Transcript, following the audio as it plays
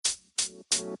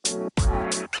Hello,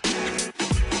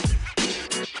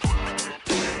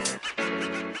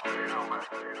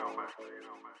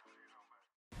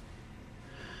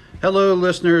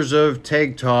 listeners of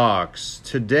Tag Talks.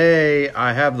 Today,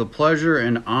 I have the pleasure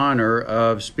and honor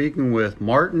of speaking with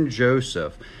Martin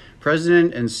Joseph,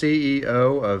 President and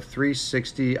CEO of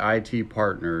 360 IT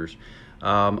Partners.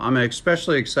 I'm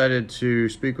especially excited to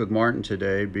speak with Martin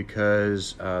today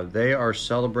because they are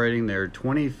celebrating their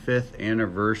 25th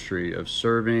anniversary of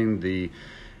serving the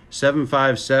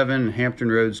 757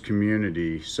 Hampton Roads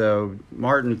community. So,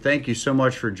 Martin, thank you so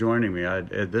much for joining me.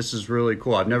 This is really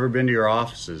cool. I've never been to your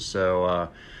offices, so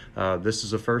this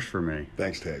is a first for me.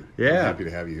 Thanks, Ted. Yeah. I'm happy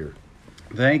to have you here.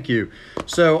 Thank you.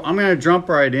 So, I'm going to jump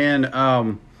right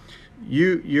in.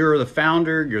 You're the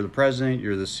founder, you're the president,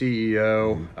 you're the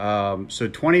CEO. So,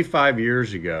 25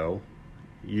 years ago,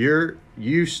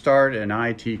 you start an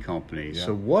IT company. Yeah.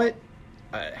 So,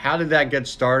 how did that get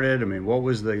started? I mean, what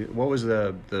was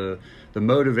the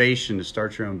motivation to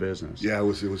start your own business? Yeah, it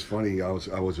was funny. I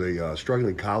was a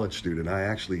struggling college student. I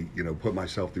actually, put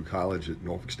myself through college at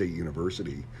Norfolk State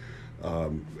University. I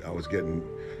was getting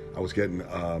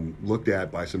looked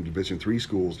at by some Division III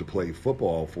schools to play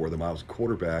football for them. I was a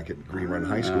quarterback at Green Run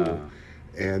High School,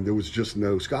 and there was just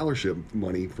no scholarship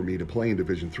money for me to play in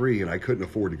Division III, and I couldn't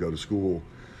afford to go to school.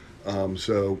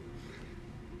 So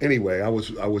anyway, I was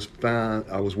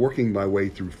working my way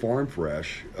through Farm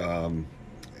Fresh, and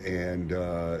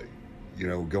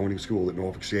going to school at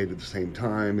Norfolk State at the same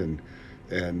time,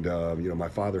 and my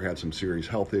father had some serious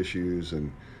health issues, and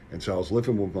so I was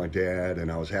living with my dad,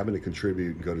 and I was having to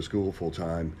contribute and go to school full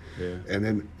time. Yeah. And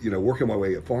then working my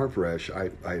way at Farm Fresh, I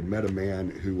had met a man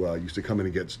who used to come in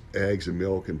and get eggs and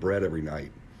milk and bread every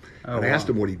night. Oh, and I wow. asked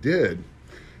him what he did.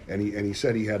 And he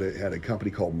said he had a company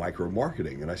called Micro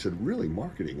Marketing. And I said, really,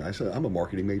 marketing? I said, I'm a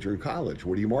marketing major in college.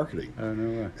 What are you marketing? Oh,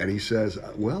 no way. And he says,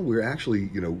 well, we're actually,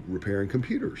 repairing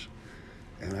computers.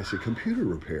 And I said, computer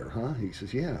repair, huh? He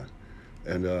says, yeah.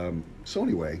 And so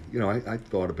anyway, I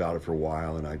thought about it for a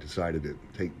while, and I decided to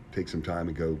take some time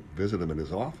and go visit him in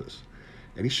his office.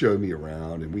 And he showed me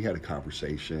around, and we had a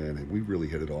conversation, and we really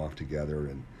hit it off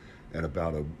together. And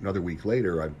about another week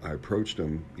later, I approached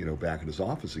him, back at his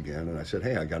office again, and I said,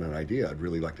 "Hey, I got an idea. I'd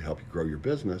really like to help you grow your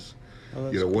business.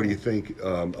 Oh, that's What cool. do you think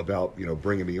about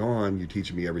bringing me on? You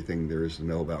teaching me everything there is to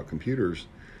know about computers,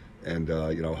 and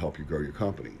I'll help you grow your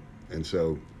company." And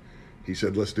so he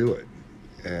said, "Let's do it."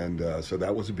 And so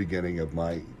that was the beginning of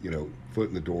my foot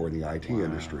in the door in the IT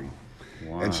industry.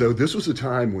 Wow. And so this was a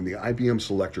time when the IBM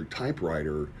Selectric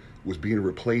typewriter was being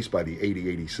replaced by the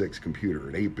 8086 computer,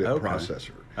 an 8-bit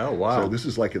processor. Oh, wow. So this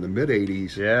is like in the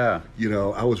mid-'80s. Yeah.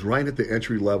 I was right at the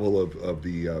entry level of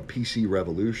the PC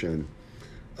revolution,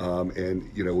 and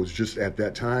it was just at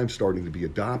that time starting to be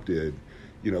adopted,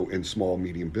 in small,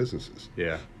 medium businesses.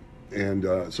 Yeah. And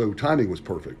so timing was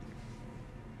perfect.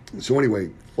 So anyway,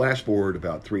 flash forward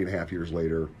about 3.5 years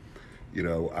later,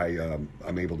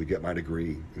 I'm able to get my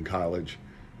degree in college,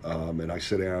 and I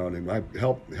sit down and I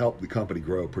help the company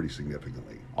grow pretty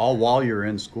significantly. All while you're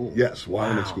in school? Yes, while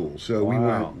I'm in school. So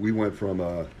we went from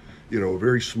a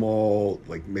very small,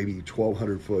 like maybe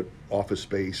 1,200 foot office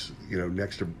space,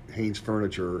 next to Haynes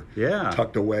Furniture,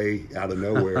 tucked away out of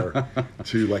nowhere,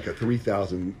 to like a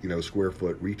 3,000 square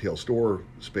foot retail store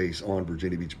space on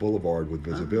Virginia Beach Boulevard with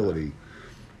visibility.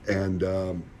 And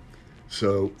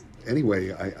so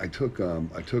anyway, I took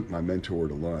my mentor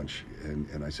to lunch,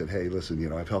 and I said, "Hey,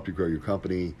 listen, I've helped you grow your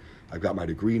company. I've got my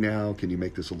degree now. Can you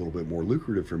make this a little bit more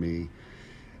lucrative for me?"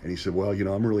 And he said, "Well,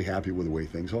 I'm really happy with the way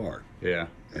things are." Yeah.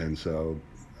 And so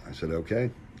I said,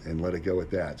 "Okay," and let it go at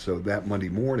that. So that Monday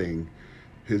morning,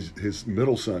 his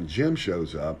middle son Jim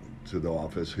shows up to the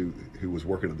office, who was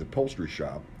working at the upholstery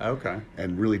shop. Okay.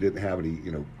 And really didn't have any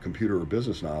computer or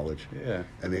business knowledge. Yeah.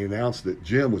 And they announced that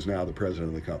Jim was now the president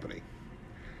of the company.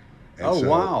 And Oh, so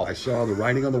wow. I saw the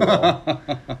writing on the wall,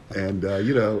 and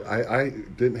I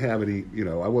didn't have any.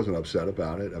 I wasn't upset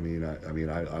about it.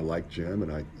 I liked Jim,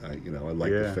 and I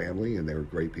liked the family, and they were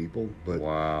great people. But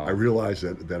Wow. I realized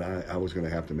that I was going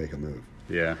to have to make a move.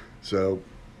 Yeah. So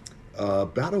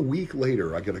about a week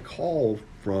later, I get a call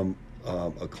from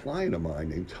a client of mine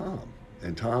named Tom,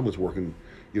 and Tom was working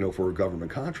for a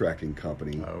government contracting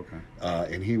company. Oh,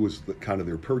 okay. And he was kind of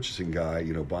their purchasing guy,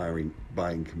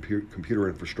 buying computer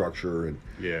infrastructure, and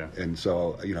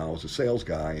so I was a sales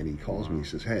guy, and he calls me. He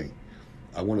says, "Hey,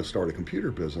 I want to start a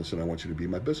computer business, and I want you to be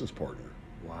my business partner."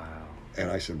 Wow. And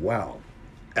I said, "Wow,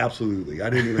 absolutely!" I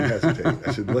didn't even hesitate.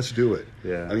 I said, "Let's do it."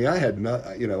 Yeah. I mean, I had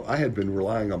been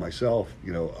relying on myself,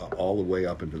 all the way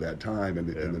up into that time, and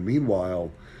in the meanwhile,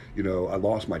 I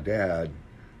lost my dad.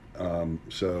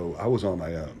 So I was on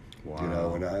my own. Wow. You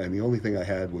know, and the only thing I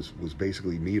had was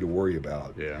basically me to worry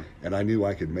about. Yeah. And I knew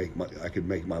I could make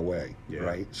my way. Yeah.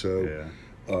 Right. So,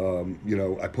 yeah. you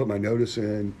know, I put my notice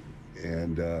in,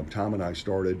 and Tom and I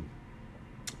started.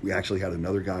 We actually had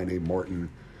another guy named Martin,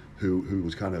 who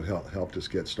was kind of helped us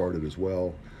get started as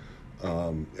well.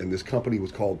 And this company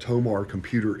was called Tomar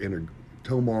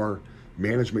Tomar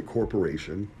Management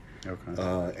Corporation.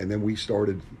 Okay. And then we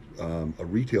started a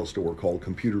retail store called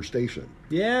Computer Station.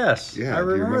 Yes. Yeah, I do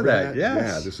you remember that. Yes.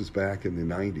 Yeah, this is back in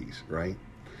the 90s, right?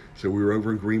 So we were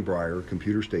over in Greenbrier,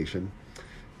 Computer Station.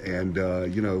 And,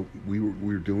 you know, we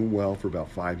were doing well for about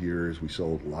 5 years. We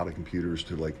sold a lot of computers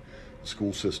to, like,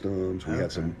 school systems. We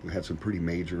had some pretty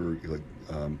major, like,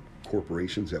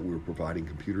 corporations that we were providing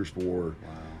computers for. Wow.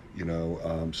 You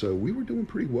know, so we were doing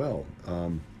pretty well.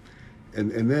 And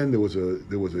then there was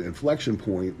an inflection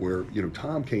point where, you know,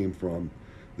 Tom came from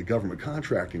the government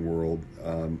contracting world,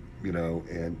 you know,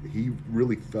 and he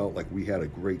really felt like we had a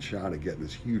great shot at getting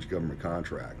this huge government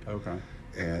contract. Okay.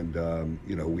 And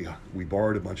you know, we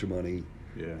borrowed a bunch of money.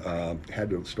 Yeah. Had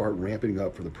to start ramping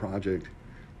up for the project,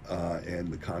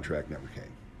 and the contract never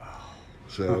came. Oh.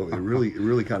 So it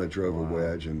really kind of drove Wow. a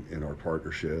wedge in our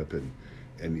partnership,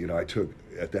 and you know,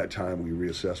 at that time we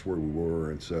reassessed where we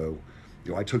were, and so,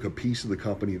 you know, I took a piece of the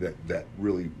company that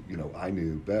really, you know, I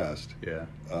knew best. Yeah.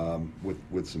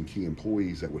 With some key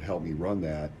employees that would help me run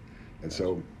that, and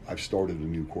so I've started a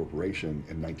new corporation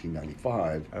in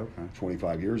 1995. Okay.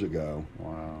 25 years ago.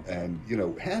 Wow. And, you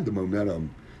know, had the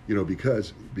momentum, you know,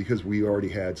 because we already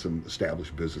had some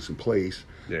established business in place,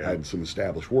 Yeah. had some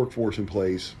established workforce in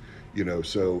place, you know,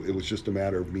 so it was just a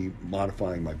matter of me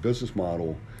modifying my business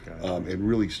model, Gotcha. and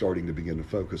really starting to begin to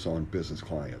focus on business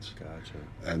clients. Gotcha.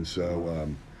 And so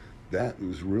that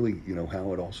was really, you know,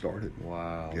 how it all started.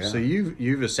 Wow. Yeah. So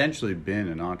you've essentially been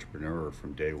an entrepreneur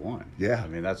from day one. Yeah. I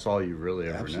mean, that's all you really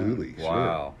ever Absolutely, known.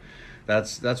 Wow.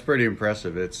 That's pretty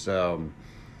impressive. It's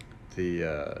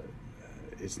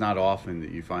it's not often that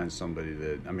you find somebody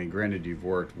that, I mean, granted you've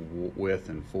worked with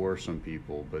and for some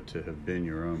people, but to have been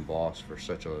your own boss for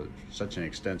such an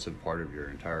extensive part of your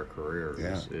entire career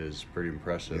is pretty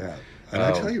impressive. Yeah. And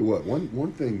I tell you what,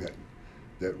 one thing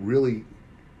that really,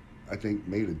 I think,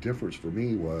 made a difference for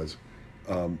me was,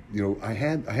 you know, I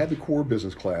had the core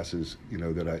business classes, you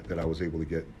know, that I was able to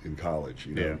get in college.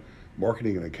 You know, Yeah.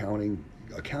 marketing and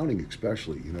accounting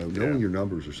especially. You know, knowing Yeah. your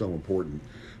numbers are so important,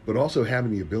 but also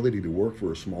having the ability to work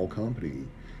for a small company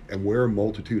and wear a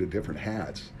multitude of different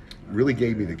hats really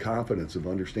gave me the confidence of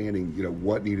understanding, you know,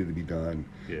 what needed to be done,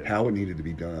 Yeah. how it needed to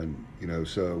be done. You know,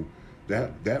 so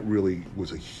that really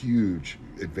was a huge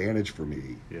advantage for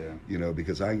me. Yeah. You know,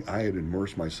 because I had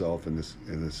immersed myself in this,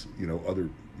 you know, other,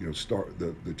 you know,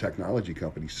 the technology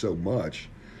company so much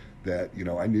that, you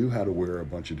know, I knew how to wear a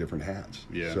bunch of different hats.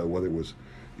 Yeah. So whether it was,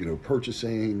 you know,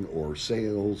 purchasing or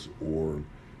sales or,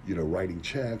 you know, writing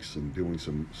checks and doing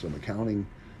some accounting,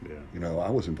 Yeah. you know, I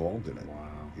was involved in it.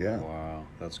 Wow. Yeah. Wow.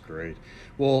 That's great.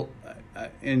 Well,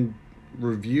 in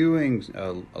reviewing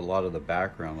a lot of the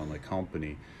background on the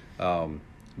company,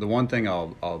 the one thing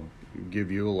I'll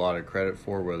give you a lot of credit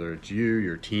for, whether it's you,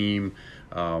 your team,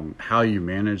 how you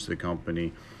manage the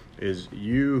company, is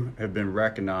you have been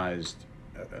recognized.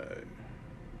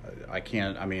 I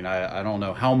don't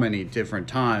know how many different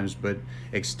times, but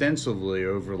extensively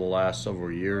over the last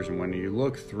several years. And when you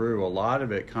look through, a lot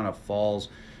of it kind of falls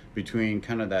between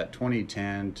kind of that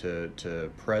 2010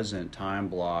 to present time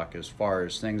block, as far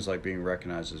as things like being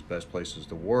recognized as best places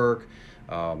to work.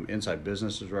 Inside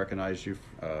Business has recognized you.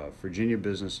 Virginia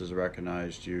Business has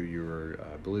recognized you. You were,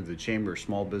 I believe, the Chamber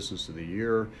Small Business of the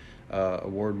Year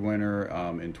award winner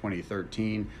in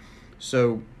 2013.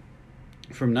 So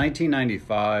from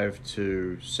 1995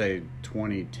 to, say,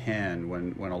 2010,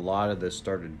 when a lot of this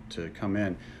started to come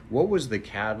in, what was the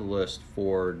catalyst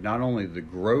for not only the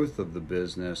growth of the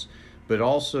business, but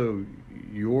also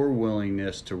your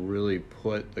willingness to really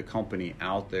put the company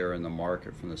out there in the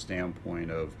market from the standpoint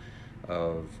of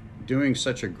doing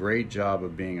such a great job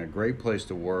of being a great place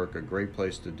to work, a great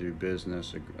place to do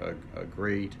business, a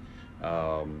great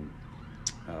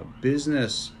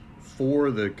business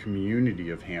for the community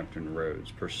of Hampton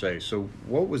Roads per se? So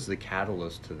what was the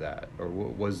catalyst to that? Or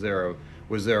was there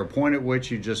a point at which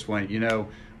you just went, you know,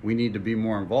 we need to be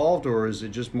more involved? Or is it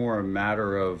just more a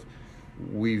matter of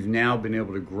we've now been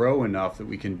able to grow enough that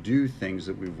we can do things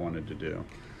that we've wanted to do?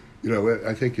 You know,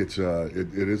 I think it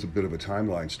is a bit of a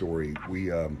timeline story.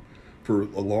 We, for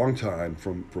a long time,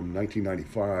 from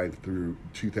 1995 through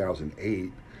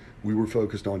 2008, we were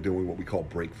focused on doing what we call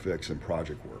break, fix, and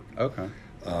project work. Okay.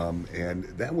 And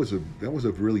that was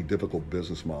a really difficult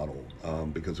business model,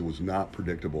 because it was not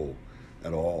predictable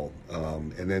at all.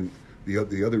 And then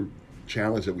the other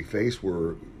challenge that we faced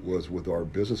was with our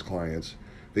business clients.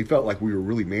 They felt like we were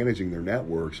really managing their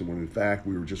networks, and when in fact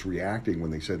we were just reacting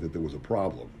when they said that there was a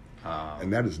problem.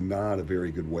 And that is not a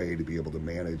very good way to be able to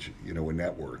manage, a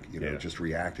network. Just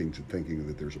reacting to thinking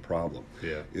that there's a problem.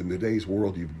 Yeah. In today's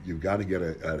world, you've got to get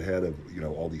ahead of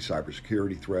all these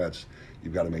cybersecurity threats.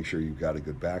 You've got to make sure you've got a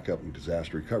good backup and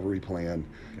disaster recovery plan.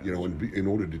 Gotcha. In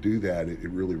order to do that, it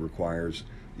really requires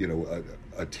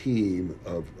a team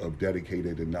of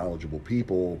dedicated and knowledgeable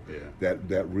people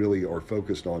that really are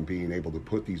focused on being able to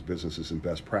put these businesses in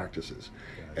best practices.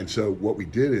 Gotcha. And so what we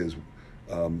did is,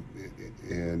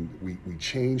 and we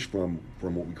changed from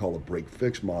what we call a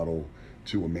break-fix model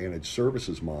to a managed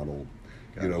services model,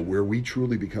 Gotcha. Where we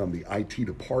truly become the IT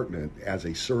department as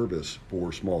a service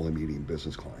for small and medium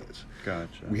business clients.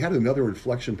 Gotcha. We had another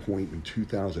inflection point in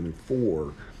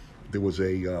 2004. There was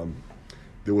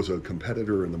a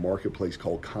competitor in the marketplace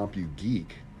called CompuGeek.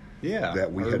 Yeah,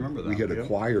 that we had Yep.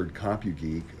 acquired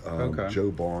CompuGeek. Okay.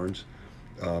 Joe Barnes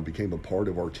became a part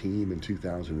of our team in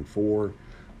 2004.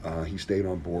 He stayed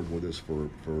on board with us for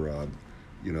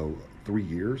 3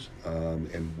 years,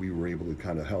 and we were able to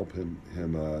kind of help him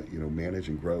manage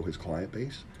and grow his client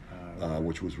base,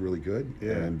 which was really good.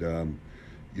 Yeah. And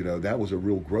that was a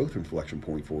real growth inflection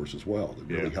point for us as well.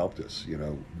 It really helped us,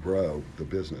 grow the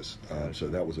business. So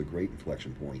that was a great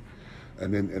inflection point.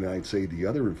 And I'd say the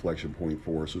other inflection point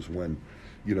for us was when,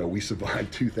 we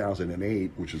survived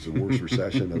 2008, which is the worst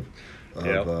recession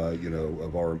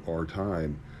of our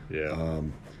time. Yeah.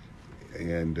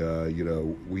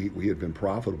 We had been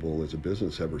profitable as a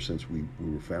business ever since we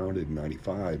were founded in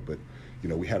 '95, but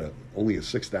we had only a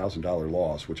 $6,000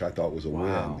 loss, which I thought was a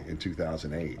win in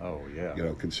 2008. Oh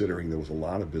yeah. Considering there was a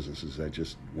lot of businesses that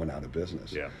just went out of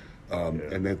business. Yeah.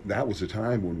 And that was the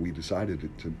time when we decided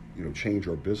to change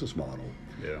our business model.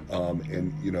 Yeah.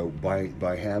 And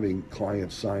by having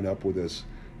clients sign up with us,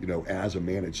 as a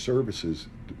managed services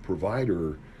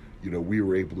provider, we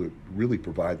were able to really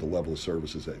provide the level of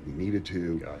services that we needed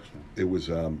to. Gotcha.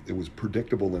 It was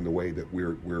predictable in the way that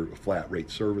we're a flat rate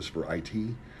service for IT.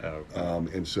 Okay.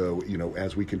 And so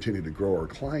as we continue to grow our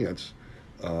clients,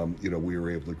 we were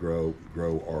able to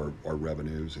grow our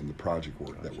revenues and the project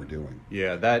work that we're doing.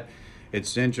 Yeah,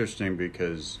 it's interesting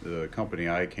because the company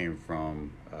I came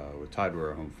from with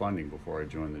Tidewater Home Funding before I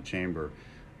joined the chamber,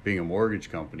 being a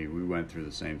mortgage company, we went through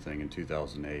the same thing in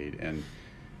 2008, and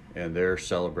they're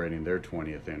celebrating their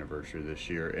 20th anniversary this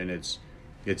year, and it's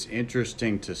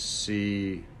interesting to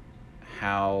see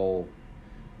how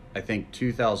I think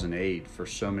 2008 for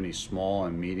so many small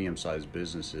and medium-sized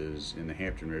businesses in the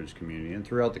Hampton Roads community and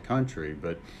throughout the country,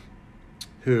 but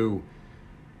who,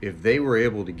 if they were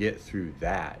able to get through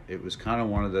that, it was kind of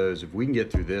one of those, if we can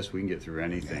get through this, we can get through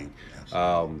anything.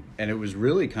 Yeah, and it was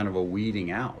really kind of a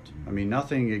weeding out. I mean,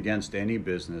 nothing against any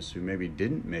business who maybe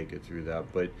didn't make it through that,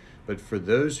 but for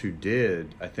those who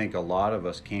did, I think a lot of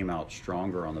us came out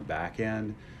stronger on the back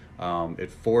end. It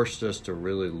forced us to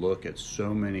really look at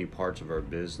so many parts of our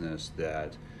business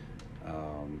that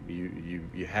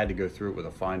you had to go through it with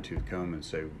a fine-tooth comb and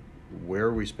say, where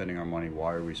are we spending our money?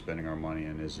 Why are we spending our money?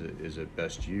 And is it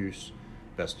best use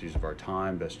of our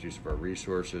time, best use of our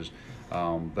resources?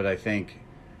 But I think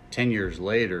 10 years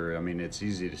later, I mean, it's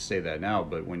easy to say that now,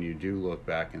 but when you do look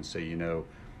back and say,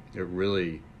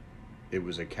 it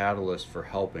was a catalyst for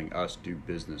helping us do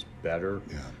business better,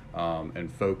 and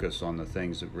focus on the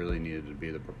things that really needed to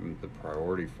be the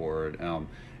priority for it.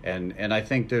 And I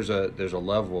think there's a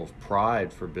level of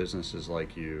pride for businesses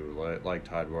like you, like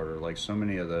Tidewater, like so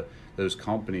many of those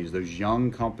companies, those young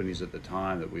companies at the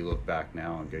time that we look back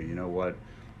now and go, you know what,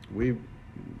 we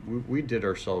did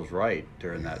ourselves right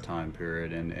during that time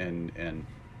period, and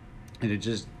it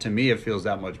just, to me, it feels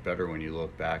that much better when you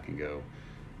look back and go,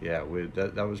 yeah,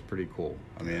 that was pretty cool.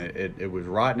 I mean, it was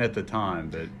rotten at the time,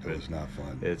 but it was not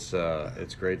fun.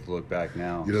 It's great to look back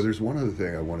now. There's one other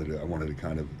thing I wanted to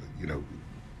kind of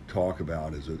talk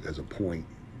about as a point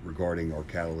regarding our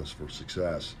catalyst for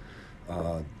success.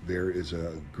 There is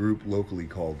a group locally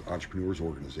called Entrepreneurs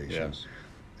Organization,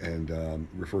 and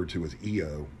referred to as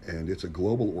EO, and it's a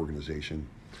global organization.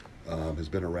 Has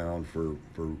been around for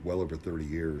well over 30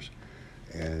 years,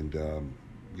 and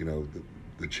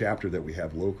the chapter that we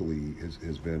have locally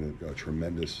has been a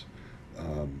tremendous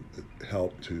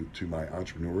help to my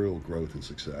entrepreneurial growth and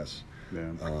success.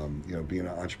 Yeah. Being an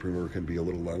entrepreneur can be a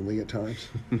little lonely at times.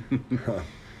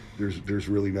 There's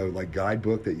really no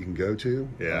guidebook that you can go to.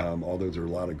 Although there are a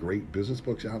lot of great business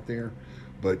books out there,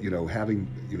 but having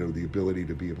the ability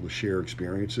to be able to share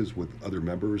experiences with other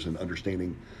members and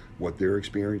understanding what their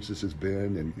experiences has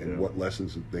been and what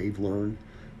lessons that they've learned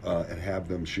and have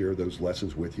them share those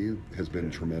lessons with you has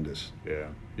been tremendous.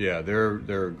 Yeah,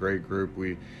 they're a great group.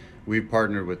 We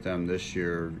partnered with them this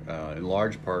year in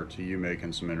large part to you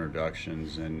making some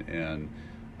introductions, and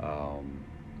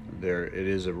it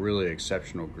is a really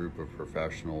exceptional group of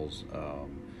professionals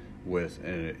with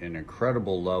an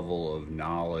incredible level of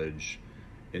knowledge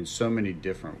in so many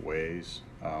different ways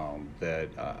that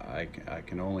I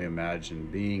can only imagine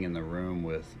being in the room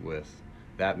with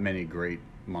that many great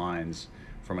minds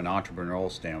from an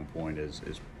entrepreneurial standpoint is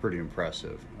pretty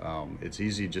impressive. It's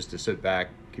easy just to sit back,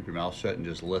 keep your mouth shut, and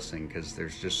just listen, because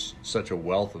there's just such a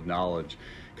wealth of knowledge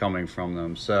coming from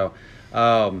them. So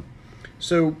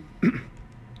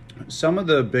some of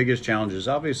the biggest challenges,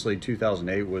 obviously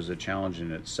 2008 was a challenge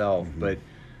in itself, but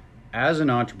as an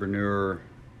entrepreneur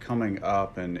coming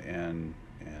up and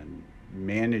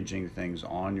managing things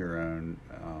on your own,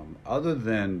 other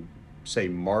than say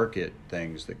market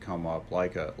things that come up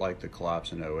like the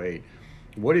collapse in '08,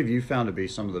 what have you found to be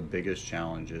some of the biggest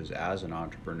challenges as an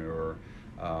entrepreneur,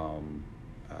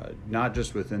 not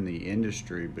just within the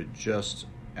industry, but just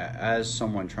as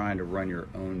someone trying to run your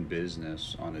own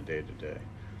business on a day-to-day?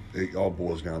 It all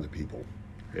boils down to people.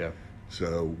 Yeah.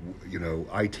 So,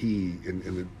 IT in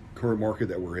the current market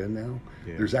that we're in now,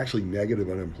 there's actually negative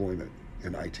unemployment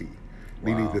in IT,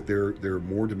 meaning that there are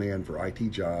more demand for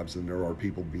IT jobs than there are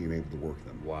people being able to work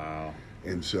them. Wow.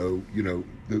 And so,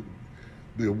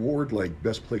 the award like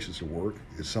Best Places to Work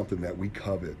is something that we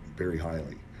covet very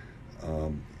highly,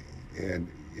 and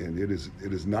it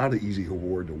is not an easy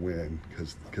award to win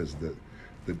because the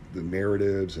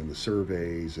narratives and the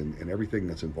surveys and everything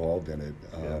that's involved in it.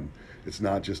 It's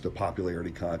not just a popularity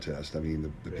contest. I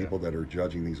mean, the people that are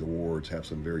judging these awards have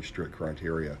some very strict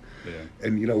criteria. Yeah.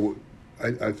 And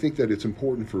I think that it's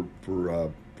important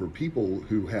for people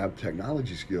who have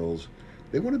technology skills.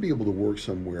 They want to be able to work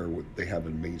somewhere where they have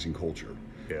an amazing culture.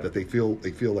 Yeah. That they feel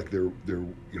like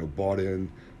they're bought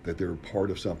in, that they're part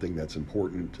of something that's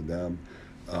important to them.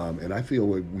 And I feel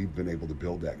like we've been able to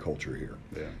build that culture here.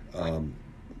 Yeah.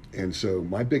 And so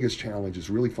my biggest challenge is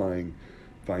really finding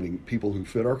people who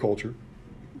fit our culture,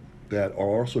 that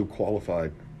are also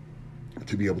qualified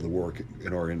to be able to work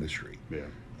in our industry. Yeah.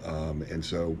 And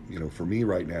so, for me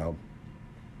right now,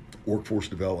 workforce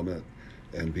development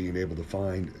and being able to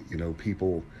find,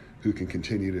 people who we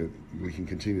can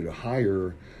continue to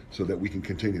hire so that we can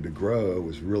continue to grow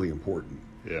is really important.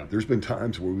 Yeah. There's been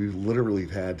times where we've literally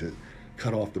had to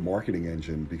cut off the marketing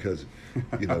engine because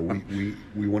we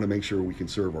want to make sure we can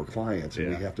serve our clients, and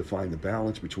we have to find the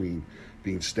balance between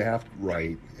being staffed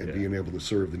right and being able to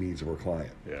serve the needs of our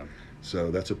client. Yeah.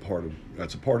 So that's a part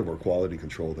of our quality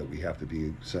control that we have to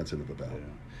be sensitive about. Yeah.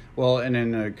 Well, and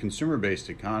in a consumer-based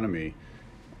economy,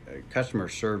 customer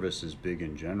service is big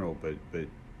in general, but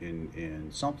in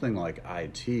something like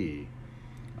IT,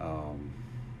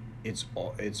 it's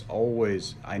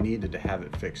always, I needed to have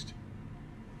it fixed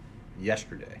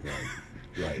yesterday.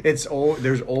 Right. There's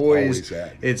always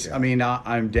that. I mean,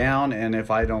 I'm down, and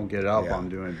if I don't get up, I'm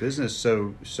doing business.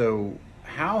 So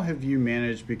how have you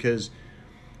managed? Because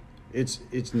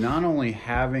it's not only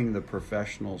having the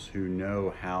professionals who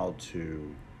know how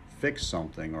to fix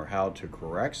something or how to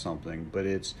correct something, but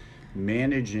it's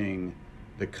managing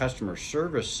the customer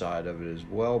service side of it as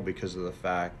well, because of the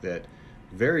fact that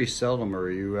very seldom are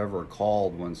you ever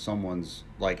called when someone's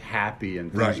like happy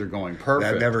and things are going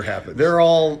perfect. That never happens. They're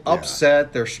all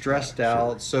upset, they're stressed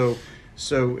out. Sure.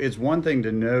 So it's one thing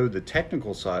to know the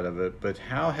technical side of it, but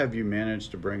how have you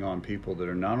managed to bring on people that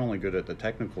are not only good at the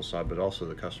technical side, but also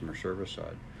the customer service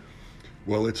side?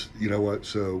 Well, it's,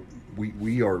 so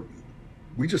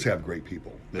we just have great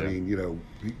people. Yeah. I mean,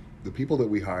 the people that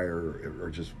we hire are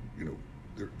just,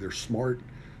 they're smart,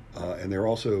 and they're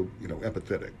also,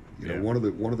 empathetic. One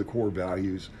of the core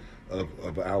values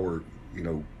of our,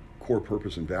 core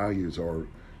purpose and values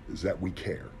is that we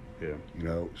care.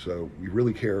 Yeah. So we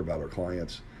really care about our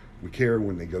clients. We care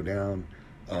when they go down.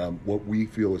 What we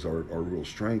feel is our real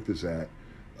strength is that,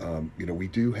 we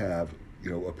do have,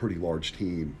 a pretty large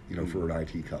team, for an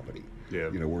IT company. Yeah.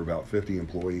 We're about 50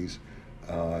 employees,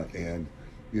 and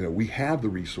we have the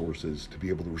resources to be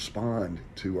able to respond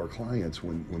to our clients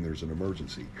when there's an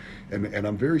emergency. And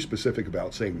I'm very specific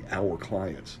about saying our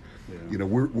clients. Yeah.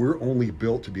 We're only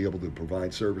built to be able to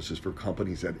provide services for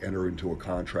companies that enter into a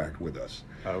contract with us.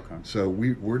 Oh, okay. So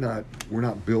we're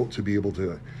not built to be able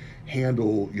to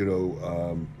handle,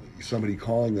 somebody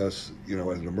calling us, at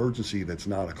an emergency that's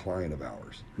not a client of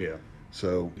ours. Yeah.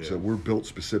 So we're built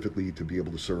specifically to be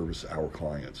able to service our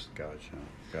clients.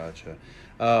 Gotcha.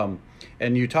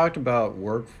 And you talked about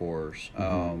workforce,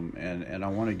 and I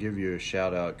want to give you a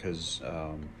shout out because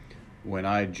when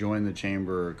I joined the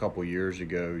chamber a couple years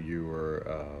ago, you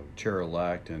were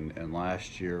chair-elect, and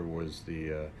last year was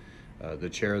the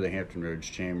chair of the Hampton Roads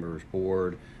Chambers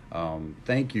Board.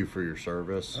 Thank you for your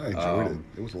service. I enjoyed it.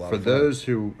 It was a lot for of fun. those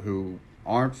who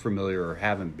aren't familiar or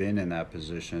haven't been in that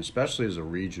position, especially as a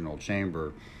regional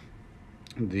chamber,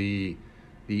 the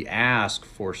ask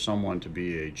for someone to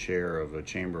be a chair of a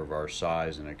chamber of our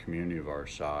size and a community of our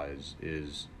size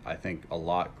is, I think, a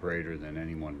lot greater than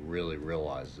anyone really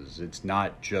realizes. It's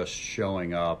not just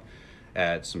showing up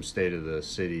at some state of the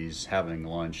cities, having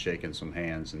lunch, shaking some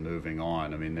hands, and moving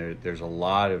on. I mean, there's a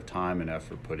lot of time and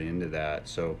effort put into that.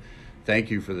 So thank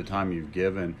you for the time you've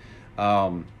given.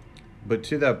 But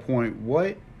to that point,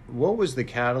 what was the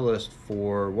catalyst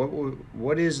for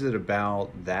what is it about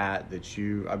that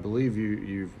you, I believe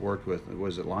you've worked with,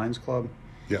 was it Lions Club?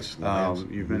 Yes.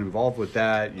 You've been involved with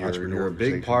that. You're a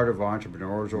big part of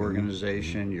Entrepreneurs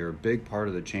Organization. Mm-hmm. You're a big part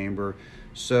of the chamber.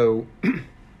 So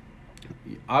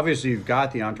obviously you've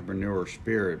got the entrepreneur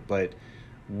spirit, but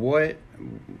what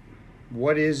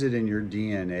is it in your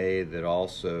DNA that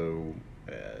also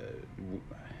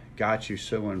got you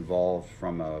so involved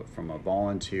from a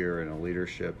volunteer and a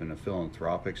leadership and a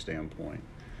philanthropic standpoint?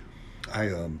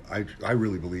 I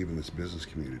really believe in this business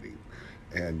community,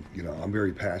 and I'm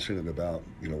very passionate about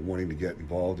wanting to get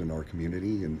involved in our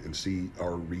community and see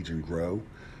our region grow.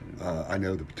 I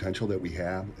know the potential that we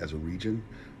have as a region.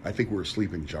 I think we're a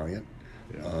sleeping giant,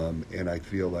 and I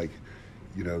feel like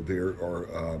there are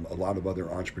a lot of other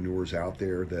entrepreneurs out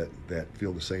there that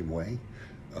feel the same way.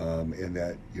 And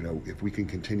that if we can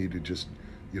continue to just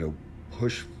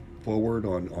push forward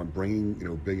on bringing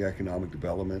big economic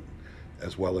development,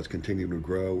 as well as continuing to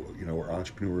grow our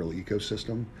entrepreneurial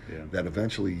ecosystem, that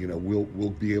eventually we'll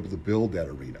be able to build that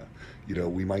arena.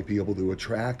 We might be able to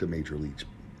attract a major league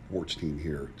sports team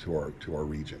here to our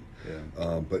region.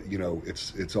 But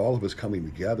it's all of us coming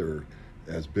together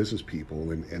as business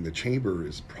people, and the chamber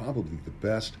is probably the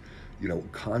best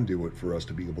conduit for us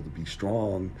to be able to be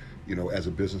strong, as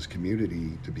a business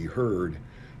community, to be heard.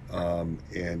 And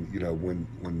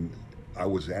when I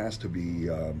was asked to be,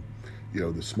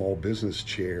 the small business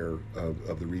chair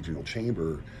of the regional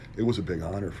chamber, it was a big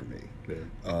honor for me.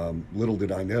 Little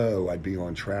did I know I'd be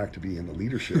on track to be in the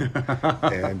leadership.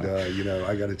 And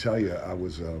I got to tell you, I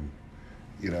was,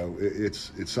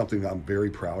 it's something I'm very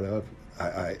proud of.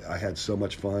 I had so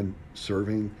much fun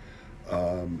serving.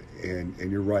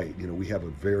 And you're right. We have a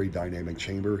very dynamic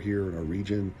chamber here in our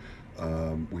region.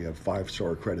 We have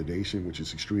 5-star accreditation, which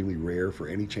is extremely rare for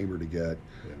any chamber to get.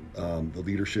 The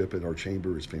leadership at our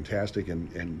chamber is fantastic,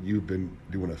 and you've been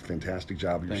doing a fantastic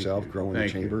job yourself growing the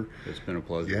chamber. It's been a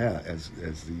pleasure. Yeah, as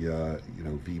the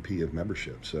VP of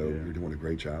membership. So you're doing a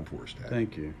great job for us, Dad.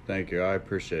 Thank you. I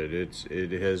appreciate it.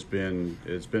 It's been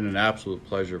an absolute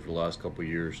pleasure for the last couple of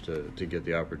years to get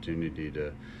the opportunity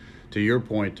to your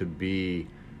point, to be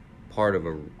part of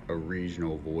a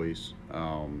regional voice.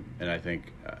 And I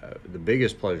think the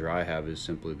biggest pleasure I have is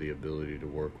simply the ability to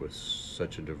work with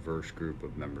such a diverse group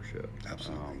of membership.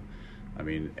 Absolutely. I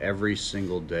mean, every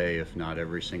single day, if not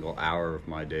every single hour of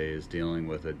my day, is dealing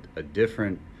with a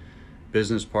different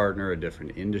business partner, a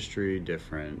different industry,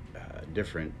 different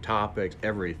topics,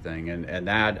 everything. And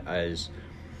that is...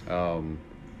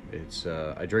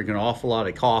 I drink an awful lot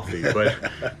of coffee,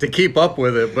 but to keep up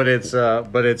with it. But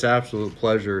it's absolute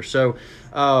pleasure. So,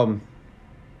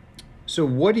 so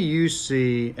what do you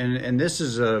see? And this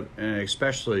is an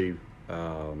especially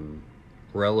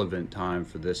relevant time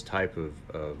for this type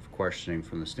of questioning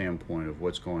from the standpoint of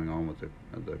what's going on with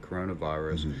the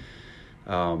coronavirus.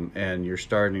 Mm-hmm. And you're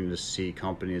starting to see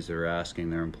companies that are asking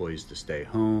their employees to stay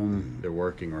home. Mm-hmm. They're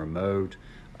working remote.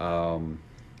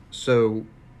 So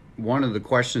one of the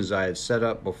questions I had set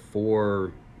up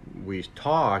before we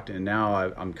talked, and now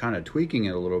I'm kind of tweaking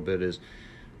it a little bit, is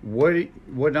what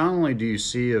not only do you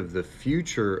see of the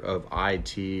future of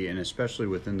IT, and especially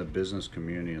within the business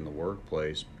community and the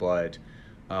workplace, but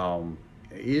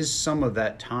is some of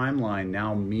that timeline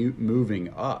now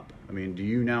moving up? I mean, do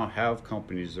you now have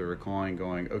companies that are calling,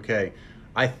 going, okay,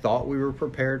 I thought we were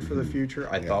prepared for the future.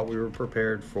 I thought we were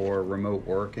prepared for remote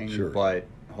working, but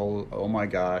oh my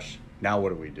gosh, now what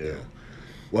do we do? Yeah.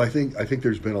 Well, I think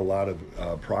there's been a lot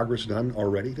of progress done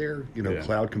already there.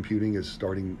 Cloud computing is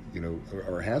starting,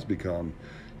 or has become,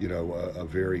 a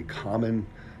very common,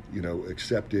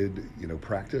 accepted,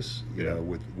 practice.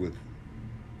 With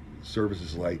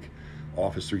services like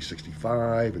Office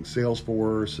 365 and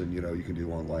Salesforce, and you can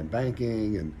do online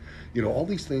banking, and all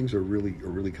these things are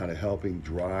really kind of helping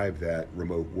drive that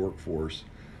remote workforce.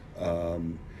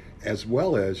 as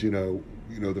well as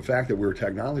the fact that we're a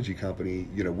technology company,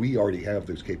 we already have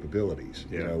those capabilities.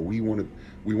 Yeah. We want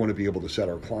to be able to set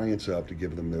our clients up to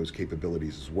give them those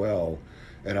capabilities as well.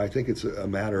 And I think it's a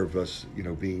matter of us,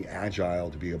 being agile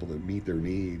to be able to meet their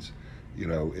needs,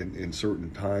 in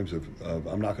certain times of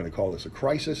I'm not going to call this a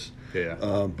crisis,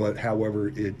 but however,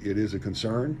 it is a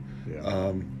concern.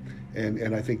 Yeah.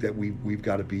 And I think that we've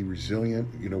got to be resilient,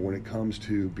 when it comes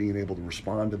to being able to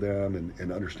respond to them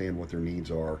and understand what their needs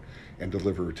are and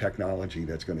deliver technology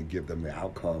that's going to give them the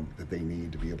outcome that they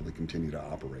need to be able to continue to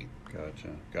operate.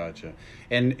 Gotcha.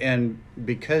 And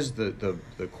because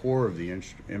the core of the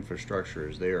infrastructure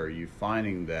is there, are you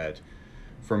finding that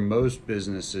for most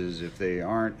businesses, if they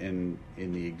aren't in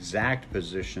the exact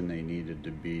position they needed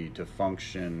to be to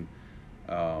function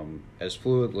as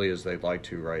fluidly as they'd like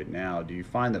to right now, do you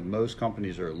find that most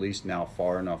companies are at least now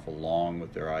far enough along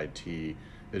with their IT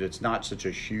that it's not such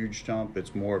a huge jump,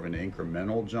 it's more of an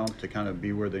incremental jump to kind of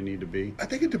be where they need to be? I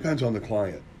think it depends on the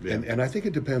client. Yeah. And I think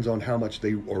it depends on how much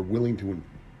they are willing to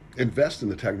invest in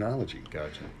the technology.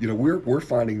 Gotcha. We're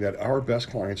finding that our best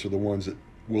clients are the ones that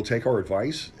will take our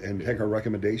advice and take our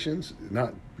recommendations,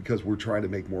 not because we're trying to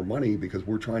make more money, because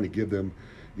we're trying to give them,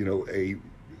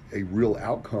 a real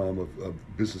outcome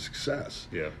of business success.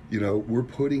 Yeah. We're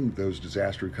putting those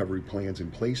disaster recovery plans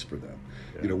in place for them.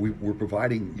 Yeah. We're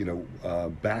providing,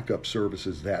 backup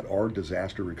services that are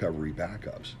disaster recovery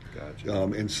backups. Gotcha.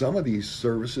 And some of these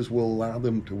services will allow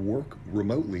them to work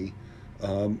remotely,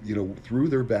 through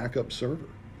their backup server.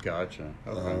 Gotcha.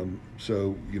 Okay.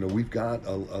 So, we've got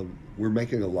we're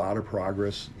making a lot of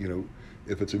progress.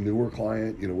 If it's a newer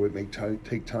client, it may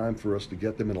take time for us to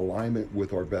get them in alignment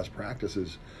with our best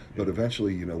practices, but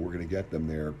eventually, we're going to get them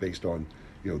there based on,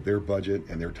 their budget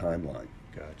and their timeline.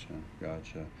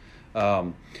 Gotcha.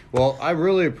 Well, I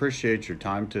really appreciate your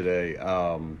time today.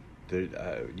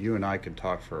 You and I could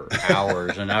talk for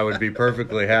hours, and I would be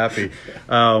perfectly happy.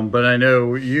 But I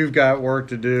know you've got work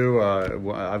to do.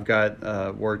 I've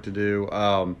got work to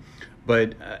do.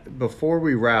 But before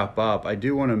we wrap up, I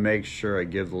do want to make sure I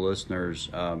give the listeners,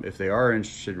 if they are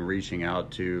interested in reaching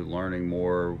out to learning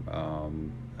more,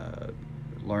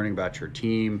 learning about your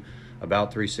team,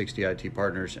 about 360 IT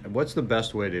Partners, what's the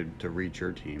best way to reach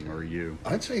your team or you?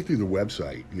 I'd say through the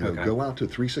website. Okay. Go out to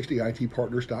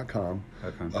 360itpartners.com.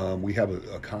 Okay. We have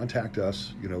a contact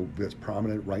us, that's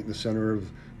prominent right in the center of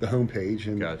the homepage,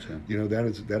 and Gotcha.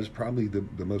 That is probably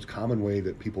the most common way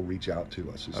that people reach out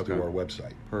to us is through our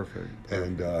website. Perfect.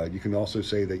 And you can also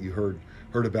say that you heard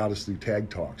about us through Tag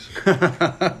Talks.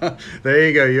 There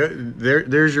you go.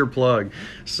 There's your plug.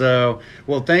 So,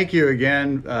 well, thank you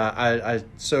again. I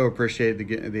so appreciate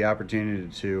the opportunity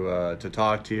to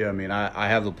talk to you. I mean, I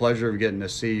have the pleasure of getting to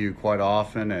see you quite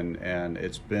often, and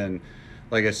it's been,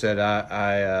 like I said,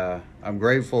 I'm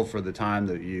grateful for the time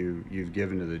that you've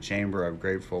given to the Chamber. I'm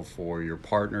grateful for your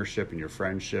partnership and your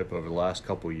friendship over the last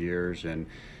couple of years,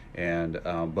 and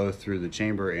both through the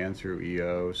Chamber and through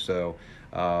EO. So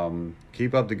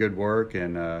keep up the good work,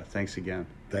 and thanks again.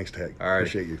 Thanks, Tag. All right.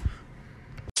 Appreciate you.